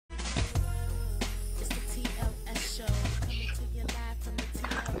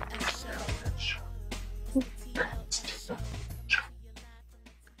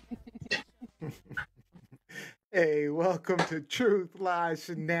Hey, welcome to Truth Lies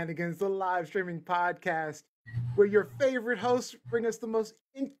Shenanigans, the live streaming podcast where your favorite hosts bring us the most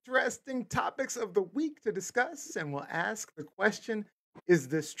interesting topics of the week to discuss, and we'll ask the question, is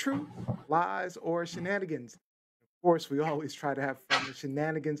this truth, lies, or shenanigans? Of course, we always try to have fun with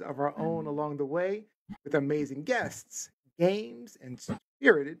shenanigans of our own along the way with amazing guests, games, and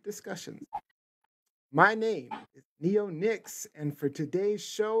spirited discussions. My name is Neo Nix, and for today's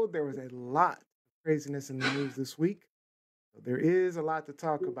show, there was a lot of craziness in the news this week. So there is a lot to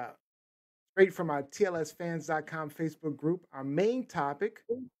talk about. Straight from our TLSFans.com Facebook group, our main topic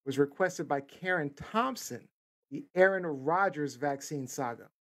was requested by Karen Thompson, the Aaron Rodgers vaccine saga.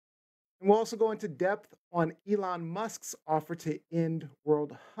 And we'll also go into depth on Elon Musk's offer to end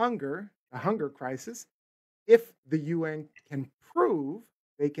world hunger, the hunger crisis, if the UN can prove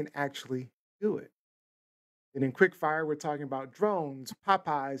they can actually do it. And in Quickfire, we're talking about drones,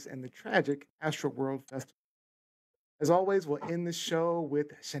 Popeyes, and the tragic Astroworld Festival. As always, we'll end the show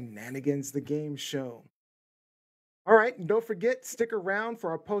with Shenanigans, the game show. All right, and don't forget, stick around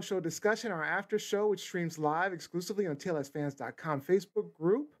for our post-show discussion, our after show, which streams live exclusively on TLSFans.com Facebook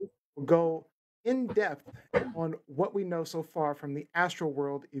group. We'll go in depth on what we know so far from the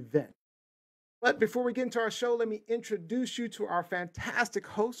Astroworld event. But before we get into our show, let me introduce you to our fantastic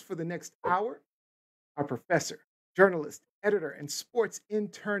host for the next hour, our professor, journalist, editor, and sports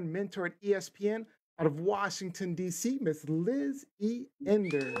intern mentor at ESPN out of Washington, D.C., Miss Liz E.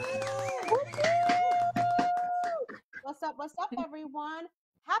 Ender. What's up, everyone?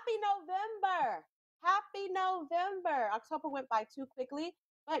 Happy November. Happy November. October went by too quickly,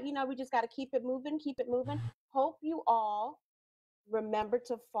 but we just got to keep it moving, keep it moving. Hope you all remember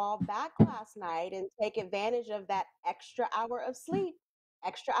to fall back last night and take advantage of that extra hour of sleep.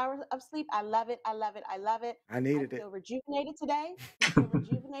 Extra hours of sleep. I love it. I love it. I love it. I needed I feel it. rejuvenated today.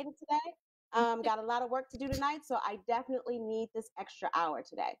 Got a lot of work to do tonight, so I definitely need this extra hour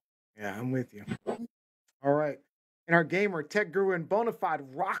today. Yeah, I'm with you. All right. And our gamer, tech guru, and bona fide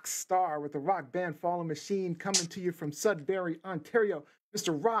rock star with the rock band Fallen Machine coming to you from Sudbury, Ontario,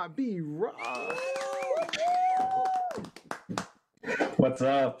 Mr. Rob B. Rob. What's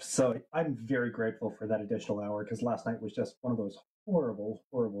up? So I'm very grateful for that additional hour because last night was just one of those horrible,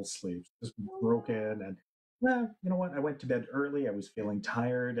 horrible sleeps, just broken. And you know what? I went to bed early. I was feeling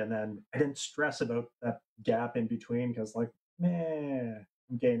tired, and then I didn't stress about that gap in between because, man,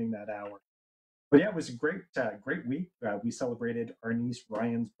 I'm gaining that hour. But yeah, it was a great week. We celebrated our niece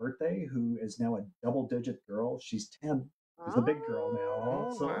Ryan's birthday, who is now a double-digit girl. She's 10. She's a big girl now.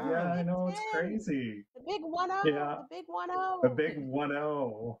 Oh, So wow. yeah, I know it's crazy. The big 1-0. Yeah. The big 1-0. The big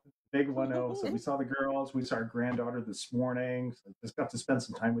 1-0. Big 1-0. So we saw the girls. We saw our granddaughter this morning. So just got to spend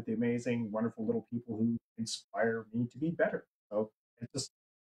some time with the amazing, wonderful little people who inspire me to be better. So it's just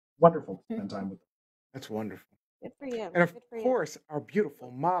wonderful to spend time with them. That's wonderful. Good for you. And of course, our beautiful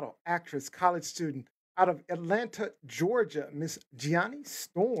model, actress, college student out of Atlanta, Georgia, Miss Gianni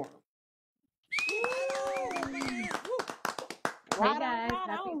Storm. Hey guys,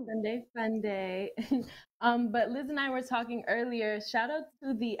 happy Sunday fun day. But Liz and I were talking earlier. Shout out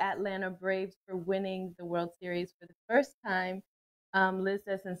to the Atlanta Braves for winning the World Series for the first time. Liz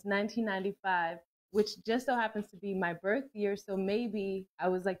says since 1995, which just so happens to be my birth year. So maybe I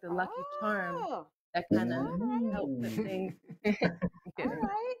was like the lucky charm that kind of helped put things.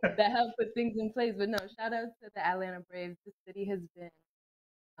 That helped put things in place. But no, shout out to the Atlanta Braves. The city has been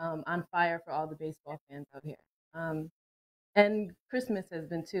on fire for all the baseball fans out here. And Christmas has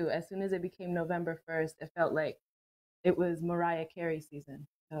been too. As soon as it became November 1st, it felt like it was Mariah Carey season.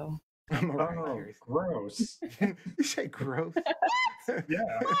 So Mariah Carey. Gross. You say gross?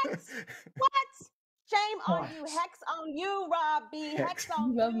 Yeah. What? Shame on you. Hex on you, Rob B. Hex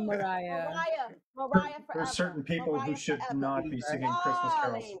on love you. Mariah. Mariah forever. There's certain people Mariah who should forever. not be singing Christmas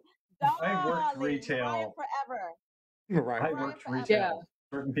carols. I worked retail. Mariah forever. Mariah. I worked retail.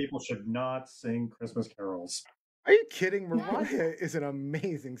 Certain people should not sing Christmas carols. Are you kidding? Mariah is an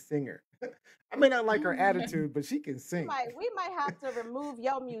amazing singer. I may not like her attitude, but she can sing. We might have to remove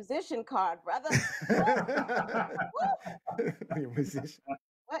your musician card, brother. Your musician.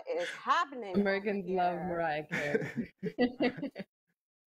 What is happening? Americans love Mariah Carey.